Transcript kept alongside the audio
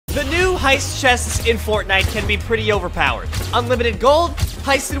The new heist chests in Fortnite can be pretty overpowered. Unlimited gold,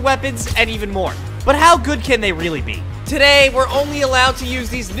 heisted weapons, and even more. But how good can they really be? Today, we're only allowed to use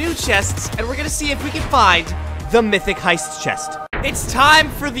these new chests, and we're gonna see if we can find the mythic heist chest. It's time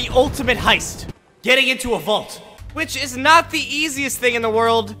for the ultimate heist. Getting into a vault, which is not the easiest thing in the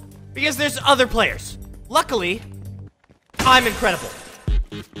world, because there's other players. Luckily, I'm incredible.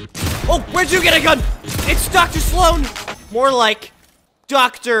 Oh, where'd you get a gun? It's Dr. Sloan. More like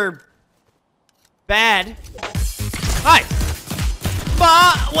Dr. Bad. Hi.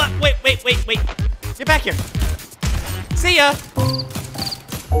 What? Wait. Get back here. See ya.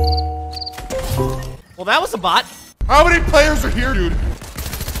 Well, that was a bot. How many players are here, dude?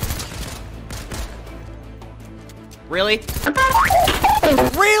 Really?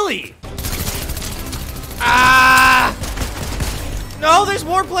 Really? No, there's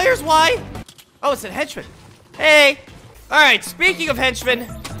more players. Why? Oh, it's a henchman. Hey. Alright, speaking of henchmen,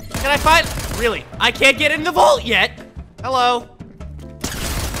 can I find... Really? I can't get in the vault yet. Hello.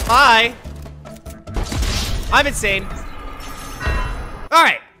 Hi. I'm insane.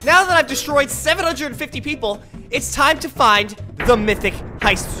 Alright, now that I've destroyed 750 people, it's time to find the mythic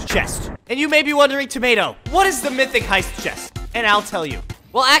heist chest. And you may be wondering, Tomato, what is the mythic heist chest? And I'll tell you.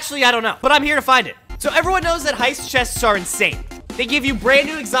 Well, actually, I don't know, but I'm here to find it. So everyone knows that heist chests are insane. They give you brand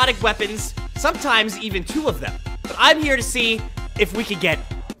new exotic weapons, sometimes even 2 of them. But I'm here to see if we can get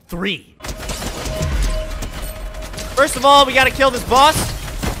 3. First of all, we gotta kill this boss.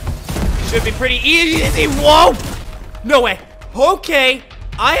 Should be pretty easy. Whoa! No way. Okay,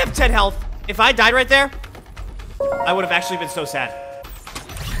 I have 10 health. If I died right there, I would have actually been so sad.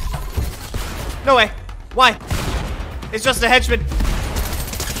 No way. Why? It's just a henchman.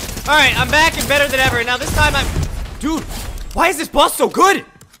 Alright, I'm back and better than ever. Now this time I'm... Dude, why is this boss so good?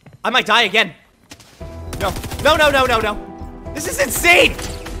 I might die again. No. This is insane.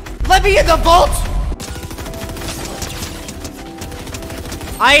 Let me in the vault.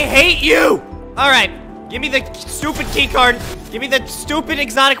 I hate you. Alright, give me the stupid key card. Give me the stupid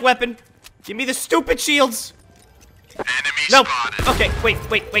exotic weapon. Give me the stupid shields. Enemy spotted. Okay,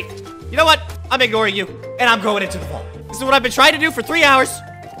 wait. You know what? I'm ignoring you, and I'm going into the vault. This is what I've been trying to do for 3 hours.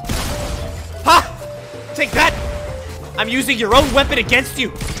 Ha! Take that! I'm using your own weapon against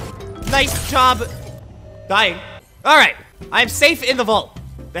you. Nice job dying. Alright, I am safe in the vault.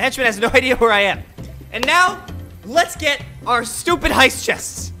 The henchman has no idea where I am. And now, let's get our stupid heist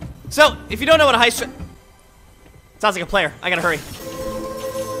chests. So, if you don't know what a heist chest... Sounds like a player. I gotta hurry.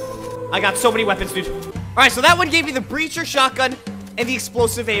 I got so many weapons, dude. Alright, so that one gave me the breacher shotgun and the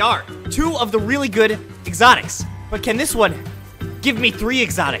explosive AR. 2 of the really good exotics. But can this one give me 3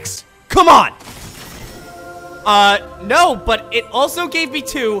 exotics? Come on! No, but it also gave me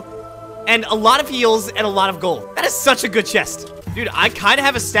 2 and a lot of heals and a lot of gold. That is such a good chest. Dude, I kind of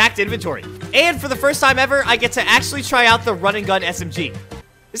have a stacked inventory. And for the first time ever, I get to actually try out the run and gun SMG.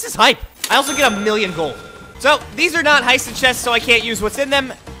 This is hype. I also get 1,000,000 gold. So, these are not heisted chests, so I can't use what's in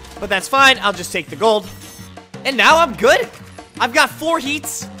them. But that's fine, I'll just take the gold. And now I'm good. I've got 4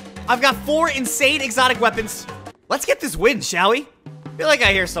 heats. I've got 4 insane exotic weapons. Let's get this win, shall we? I feel like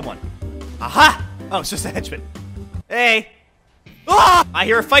I hear someone. Aha! Oh, it's just a henchman. Hey. Ah! I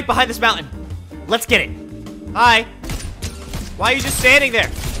hear a fight behind this mountain. Let's get it. Hi. Why are you just standing there?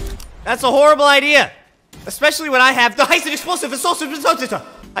 That's a horrible idea. Especially when I have the Heisted Explosive Assault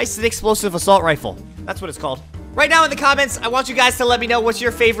Rifle. That's what it's called. Right now in the comments, I want you guys to let me know what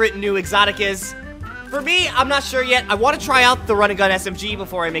your favorite new exotic is. For me, I'm not sure yet. I want to try out the run and gun SMG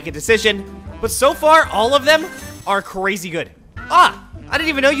before I make a decision. But so far, all of them are crazy good. Ah, I didn't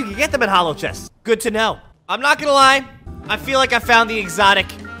even know you could get them in hollow chests. Good to know. I'm not gonna lie. I feel like I found the exotic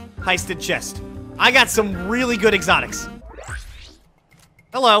heisted chest. I got some really good exotics.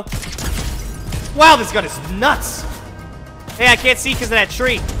 Hello. Wow, this gun is nuts. Hey, I can't see because of that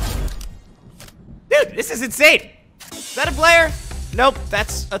tree. Dude, this is insane. Is that a player? Nope,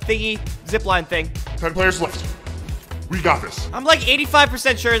 that's a thingy, zipline thing. 10 players left. We got this. I'm like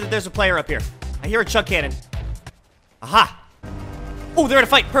 85% sure that there's a player up here. I hear a chug cannon. Aha. Oh, they're in a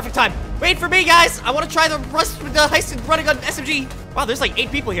fight. Perfect time. Wait for me, guys. I want to try the heisted running gun SMG. Wow, there's like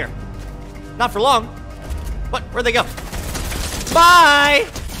 8 people here. Not for long. What? Where'd they go? Bye.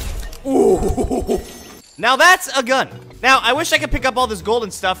 Ooh. Now that's a gun. Now, I wish I could pick up all this gold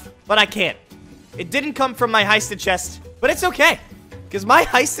and stuff, but I can't. It didn't come from my heisted chest, but it's okay. Because my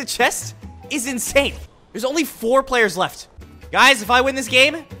heisted chest is insane. There's only 4 players left. Guys, if I win this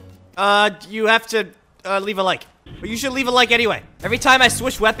game, you have to leave a like. But you should leave a like anyway. Every time I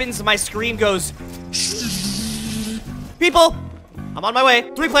switch weapons, my screen goes... People! I'm on my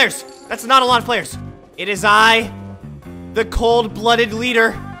way. 3 players. That's not a lot of players. It is I, the cold-blooded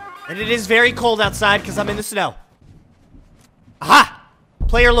leader, And it is very cold outside because I'm in the snow. Aha!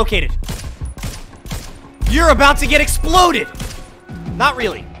 Player located. You're about to get exploded! Not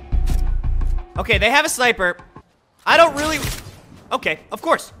really. Okay, they have a sniper. I don't really... Okay, of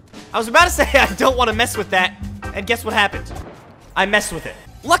course. I was about to say I don't want to mess with that. And guess what happened? I messed with it.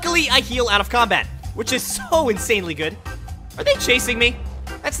 Luckily, I heal out of combat, which is so insanely good. Are they chasing me?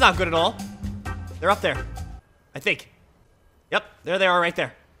 That's not good at all. They're up there. I think. Yep, there they are right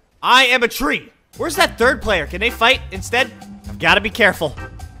there. I am a tree. Where's that third player? Can they fight instead? I've got to be careful.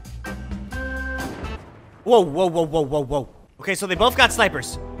 Whoa, whoa, whoa, whoa, whoa, whoa. Okay, so they both got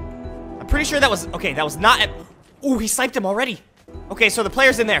snipers. I'm pretty sure that was... Okay, that was not... Ooh, he sniped him already. Okay, so the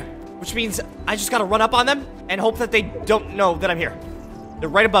player's in there, which means I just gotta run up on them and hope that they don't know that I'm here. They're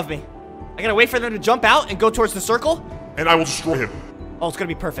right above me. I gotta wait for them to jump out and go towards the circle. And I will destroy him. Oh, it's gonna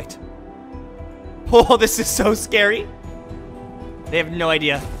be perfect. Oh, this is so scary. They have no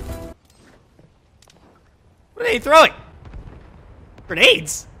idea. What are they throwing?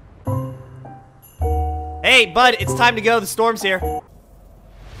 Grenades? Hey, bud, it's time to go. The storm's here.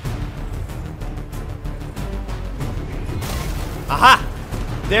 Aha!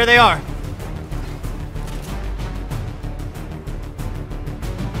 There they are.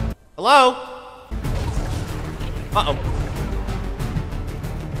 Hello? Uh-oh.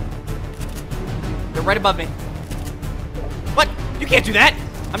 They're right above me. What? You can't do that!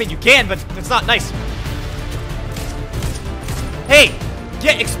 I mean, you can, but it's not nice. Hey!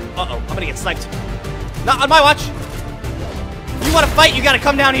 Uh-oh, I'm gonna get sniped. Not on my watch! You wanna fight, you gotta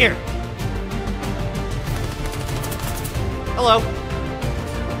come down here. Hello.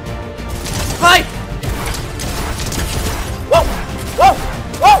 Hi! Whoa! Whoa!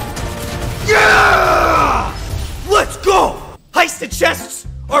 Whoa! Yeah! Let's go! Heisted chests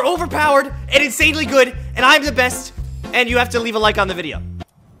are overpowered and insanely good, and I'm the best, and you have to leave a like on the video.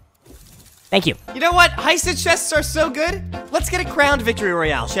 Thank you. You know what? Heisted chests are so good. Let's get a crowned victory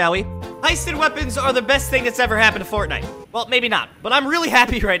royale, shall we? Heisted weapons are the best thing that's ever happened to Fortnite. Well, maybe not, but I'm really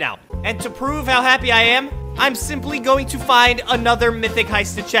happy right now. And to prove how happy I am, I'm simply going to find another mythic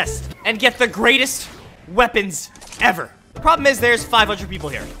heisted chest and get the greatest weapons ever. The problem is there's 500 people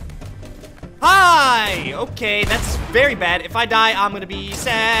here. Hi! Okay, that's very bad. If I die, I'm gonna be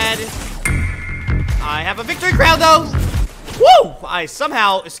sad. I have a victory crown, though! Woo! I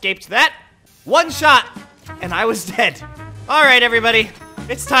somehow escaped that. One shot, and I was dead. Alright, everybody.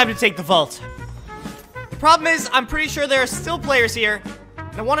 It's time to take the vault. The problem is, I'm pretty sure there are still players here,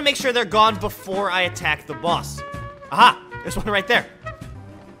 and I want to make sure they're gone before I attack the boss. Aha! There's one right there.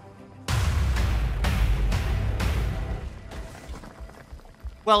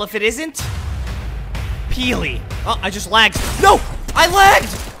 Well, if it isn't... Peely. Oh, I just lagged. No! I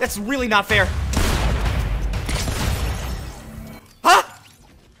lagged! That's really not fair. Huh?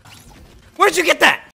 Where'd you get that?